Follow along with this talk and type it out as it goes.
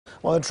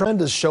Well, a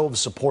tremendous show of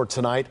support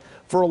tonight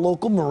for a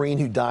local Marine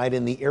who died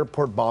in the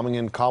airport bombing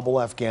in Kabul,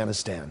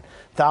 Afghanistan.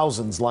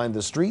 Thousands lined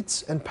the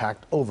streets and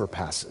packed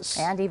overpasses.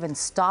 And even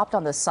stopped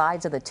on the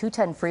sides of the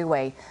 210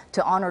 freeway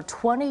to honor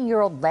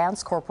 20-year-old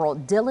Lance Corporal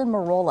Dylan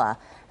Merola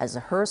as the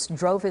hearse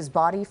drove his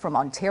body from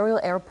Ontario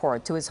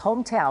Airport to his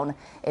hometown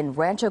in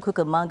Rancho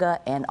Cucamonga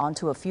and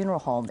onto a funeral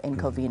home in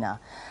Covina.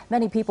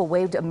 Many people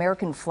waved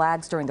American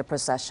flags during the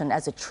procession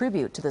as a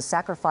tribute to the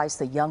sacrifice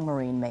the young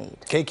Marine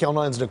made. KCAL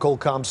 9's Nicole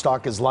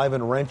Comstock is live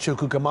in Rancho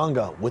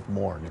Cucamonga with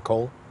more.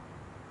 Nicole?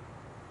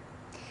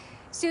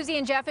 Susie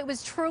and Jeff, it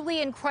was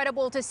truly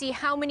incredible to see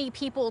how many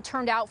people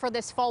turned out for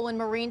this fallen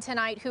Marine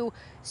tonight, who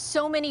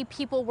so many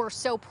people were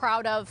so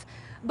proud of.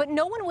 But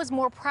no one was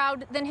more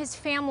proud than his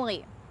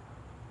family.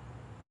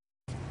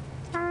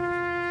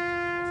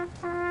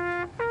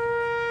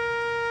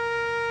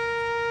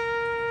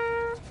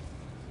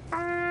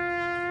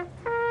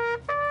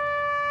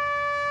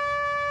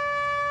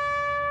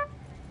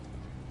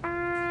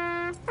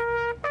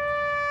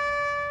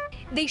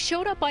 They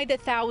showed up by the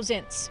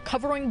thousands,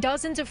 covering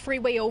dozens of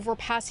freeway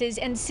overpasses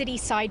and city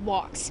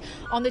sidewalks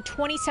on the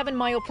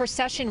 27-mile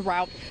procession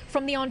route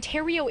from the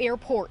Ontario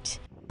Airport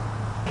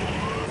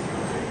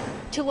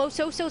to Los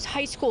Osos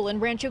High School in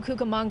Rancho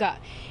Cucamonga,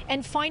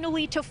 and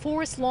finally to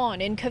Forest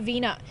Lawn in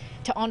Covina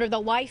to honor the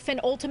life and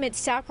ultimate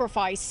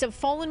sacrifice of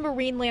fallen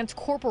Marine Lance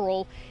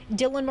Corporal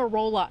Dylan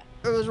Merola.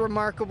 It was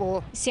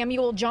remarkable.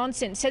 Samuel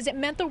Johnson says it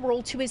meant the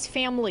world to his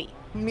family.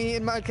 Me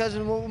and my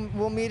cousin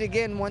will meet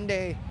again one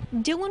day.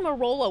 Dylan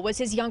Merola was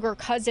his younger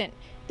cousin.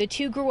 The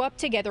two grew up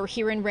together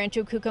here in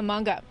Rancho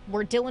Cucamonga,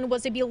 where Dylan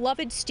was a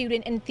beloved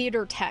student in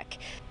theater tech.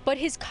 But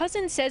his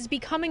cousin says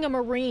becoming a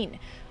Marine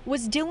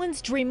was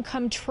Dylan's dream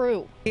come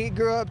true. He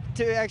grew up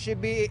to actually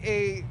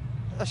be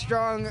a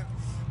strong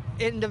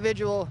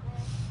individual,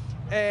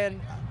 and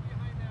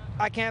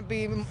I can't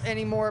be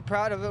any more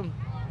proud of him.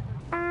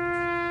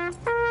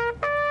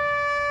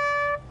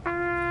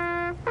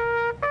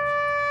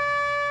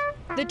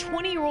 The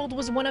 20-year-old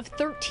was one of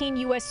 13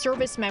 U.S.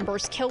 service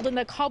members killed in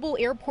the Kabul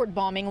airport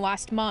bombing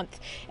last month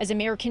as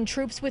American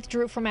troops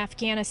withdrew from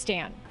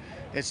Afghanistan.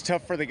 It's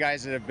tough for the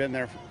guys that have been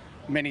there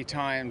many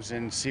times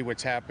and see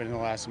what's happened in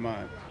the last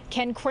month.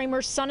 Ken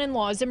Kramer's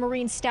son-in-law is a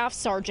Marine staff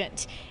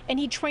sergeant, and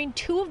he trained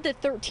 2 of the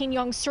 13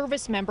 young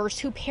service members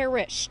who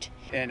perished.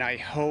 And I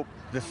hope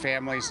the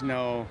families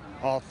know,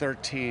 all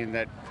 13,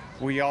 that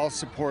we all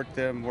support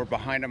them. We're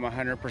behind them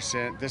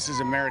 100%. This is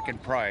American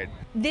pride.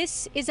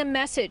 This is a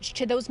message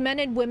to those men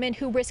and women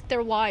who risked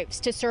their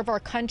lives to serve our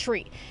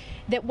country,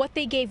 that what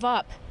they gave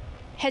up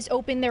has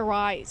opened their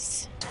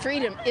eyes.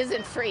 Freedom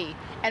isn't free,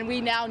 and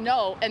we now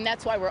know, and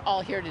that's why we're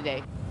all here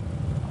today.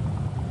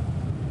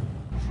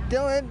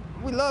 Dylan,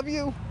 we love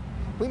you.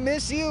 We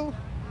miss you.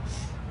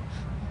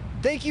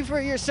 Thank you for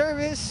your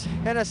service,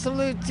 and a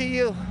salute to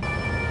you.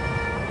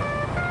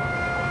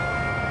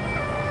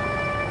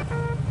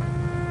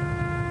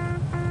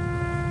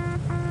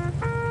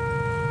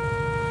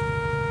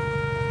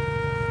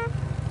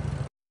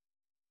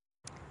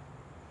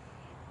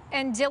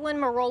 And Dylan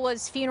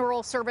Merola's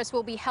funeral service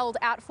will be held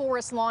at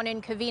Forest Lawn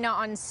in Covina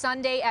on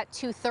Sunday at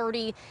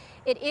 2:30.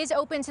 It is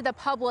open to the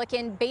public,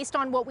 and based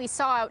on what we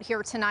saw out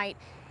here tonight,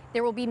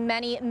 there will be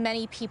many,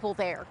 many people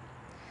there.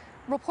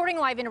 Reporting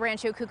live in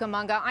Rancho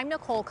Cucamonga, I'm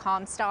Nicole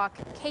Comstock,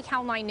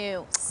 KCAL 9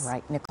 News.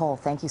 Right, Nicole,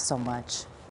 thank you so much.